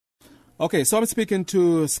Okay, so I'm speaking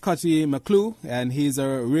to Scottie McClue, and he's a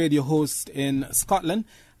radio host in Scotland,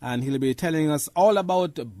 and he'll be telling us all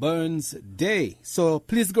about Burns Day. So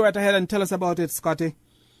please go right ahead and tell us about it, Scottie.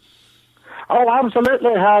 Oh,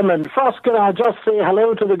 absolutely, Herman. First, can I just say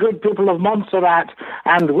hello to the good people of Montserrat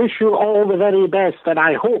and wish you all the very best. And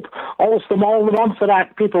I hope also all the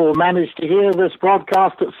Montserrat people manage to hear this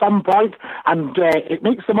broadcast at some point, and it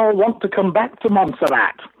makes them all want to come back to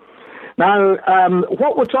Montserrat. Now,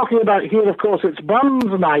 what we're talking about here, of course, it's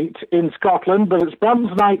Burns Night in Scotland, but it's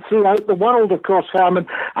Burns Night throughout the world, of course, Herman.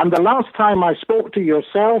 And the last time I spoke to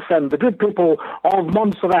yourself and the good people of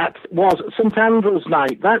Montserrat was St Andrew's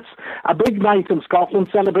Night. That's a big night in Scotland,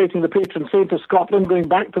 celebrating the patron saint of Scotland, going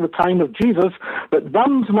back to the time of Jesus. But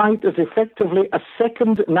Burns Night is effectively a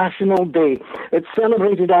second national day. It's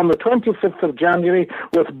celebrated on the 25th of January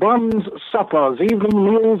with Burns suppers, evening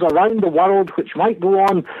meals around the world, which might go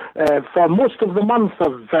on for most of the month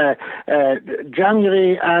of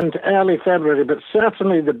January and early February, but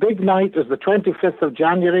certainly the big night is the 25th of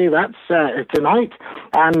January. That's tonight,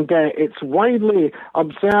 and it's widely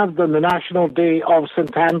observed on the National Day of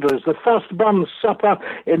St Andrews. The first Burns supper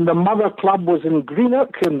in the Mother Club was in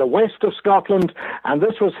Greenock in the west of Scotland, and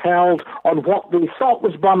this was held on what they thought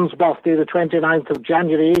was Burns' birthday, the 29th of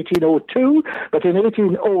January 1802, but in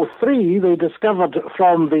 1803 they discovered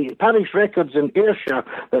from the parish records in Ayrshire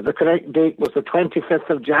that the correct date was the 25th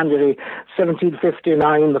of January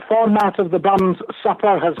 1759. The format of the Burns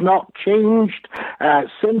supper has not changed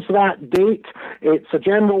since that date. It's a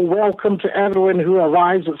general welcome to everyone who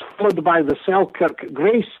arrives. It's followed by the Selkirk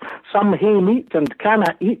Grace. Some hay meat and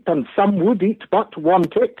cannot eat, and some would eat but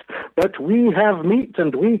want it. But we have meat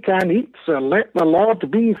and we can eat, so let the Lord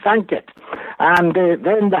be thanked. And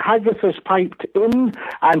then the haggis is piped in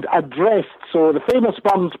and addressed. So the famous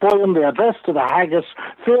Burns poem, the address to the haggis: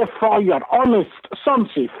 fair for your honest,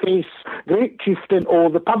 sonsy face, great chieftain o'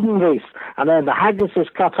 the puddin' race. And then the haggis is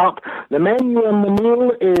cut up. The menu on the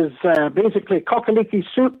meal is basically cockaliki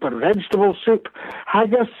soup or vegetable soup,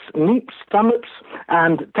 haggis, neeps, turnips,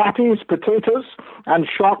 and tatties, potatoes, and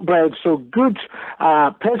shortbread. So good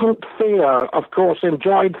peasant fare, of course,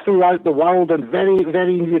 enjoyed throughout the world, and very,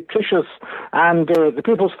 very nutritious. And the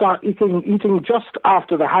people start eating just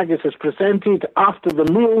after the haggis is presented. After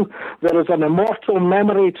the meal, there is an immortal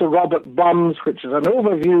memory to Robert Burns, which is an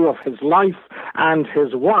overview of his life and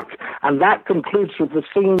his work. And that concludes with the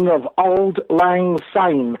singing of Auld Lang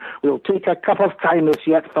Syne. We'll take a cup of kindness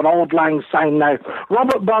yet for Auld Lang Syne now.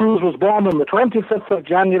 Robert Burns was born on the 25th of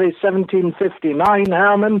January 1759,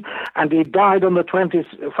 Herman, and he died on the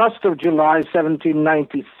 21st of July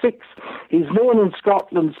 1796. He's known in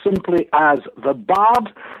Scotland simply as the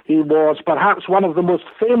Bard. He was perhaps one of the most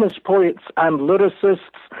famous poets and lyricists,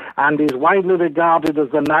 and he's widely regarded as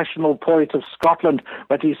the national poet of Scotland.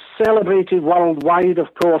 But he's celebrated worldwide,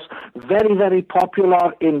 of course, very, very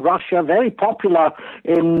popular in Russia, very popular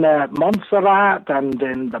in Montserrat and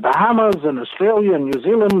in the Bahamas and Australia and New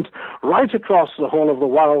Zealand, right across the whole of the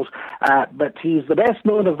world. But he's the best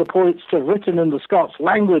known of the poets to have written in the Scots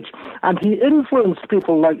language, and he influenced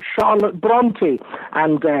people like Charlotte Bronte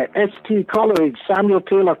and S.T. Coleridge, Samuel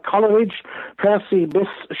Taylor Coleridge, Percy Bysshe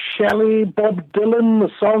Shelley, Bob Dylan, the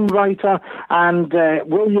songwriter, and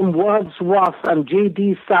William Wordsworth, and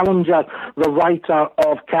J.D. Salinger, the writer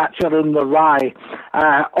of Catcher in the Rye.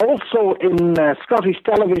 Also in Scottish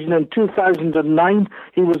television in 2009,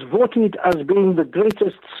 he was voted as being the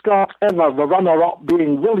greatest Scot ever, the runner-up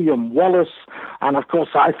being William Wallace, and of course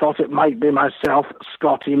I thought it might be myself,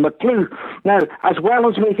 Scottie McClue. Now, as well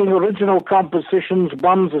as making original compositions,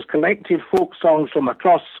 Burns has collected folk songs from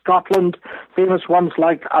across Scotland, famous ones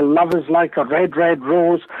like A Love Is Like a Red, Red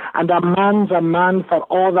Rose and A Man's a Man for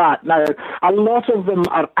All That. Now, a lot of them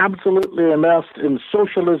are absolutely immersed in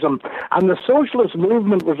socialism, and the socialist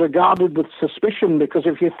movement was regarded with suspicion because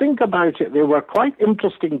if you think about it, they were quite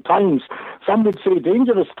interesting times. Some would say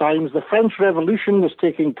dangerous times. The French Revolution was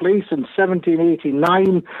taking place in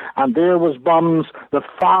 1789, and there was Burns, the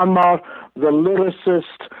farmer, the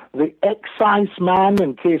lyricist, the excise man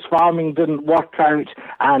in case farming didn't work out,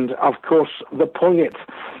 and of course the poet.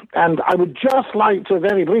 And I would just like to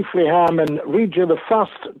very briefly, Herman, read you the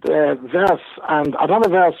first verse and another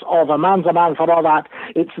verse of A Man's a Man for All That.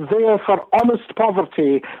 It's there for honest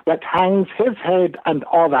poverty that hangs his head and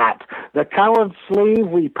all that. The coward slave,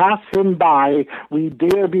 we pass him by, we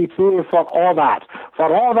dare be poor for all that.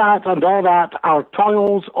 For all that and all that, our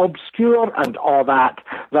toils obscure and all that.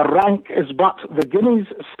 The rank is but the guinea's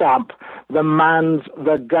stamp, the man's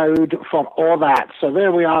the gowd for all that. So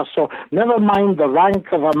there we are. So never mind the rank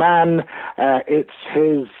of a man, it's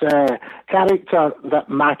his character that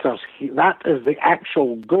matters. That is the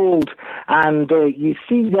actual gold. And you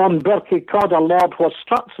see yon Birkie Cod, a lord who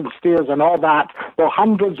struts and steers and all that, though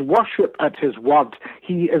hundreds worship at his word,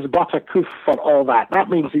 he is but a coof for all that. That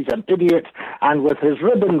means he's an idiot, and with his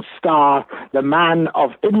ribbon star, the man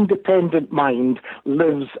of independent mind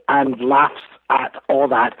lives and laughs at all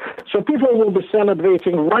that. So people will be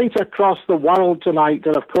celebrating right across the world tonight,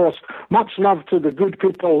 and of course, much love to the good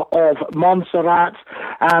people of Montserrat.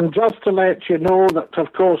 And just to let you know that,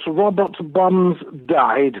 of course, Robert Burns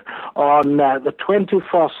died on the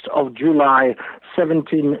 21st of July,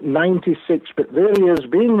 1796, but there he is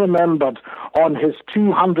being remembered on his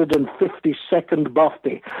 252nd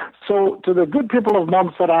birthday. So to the good people of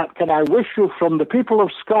Montserrat, can I wish you from the people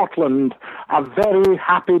of Scotland a very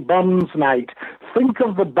happy Burns night. Think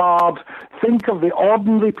of the bard, think of the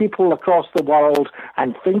ordinary people across the world,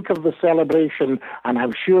 and think of the celebration, and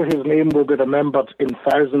I'm sure his name will be remembered in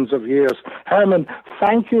thousands of years. Herman,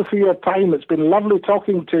 thank you for your time. It's been lovely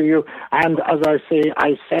talking to you, and as I say,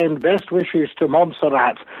 I send best wishes to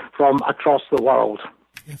Montserrat from across the world.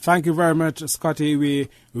 Thank you very much, Scotty. We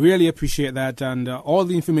really appreciate that, and all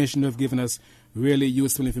the information you've given us, really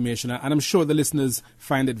useful information, and I'm sure the listeners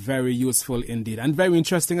find it very useful indeed, and very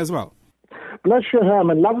interesting as well. Bless you,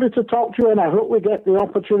 Herman. Lovely to talk to you, and I hope we get the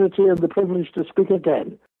opportunity and the privilege to speak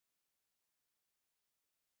again.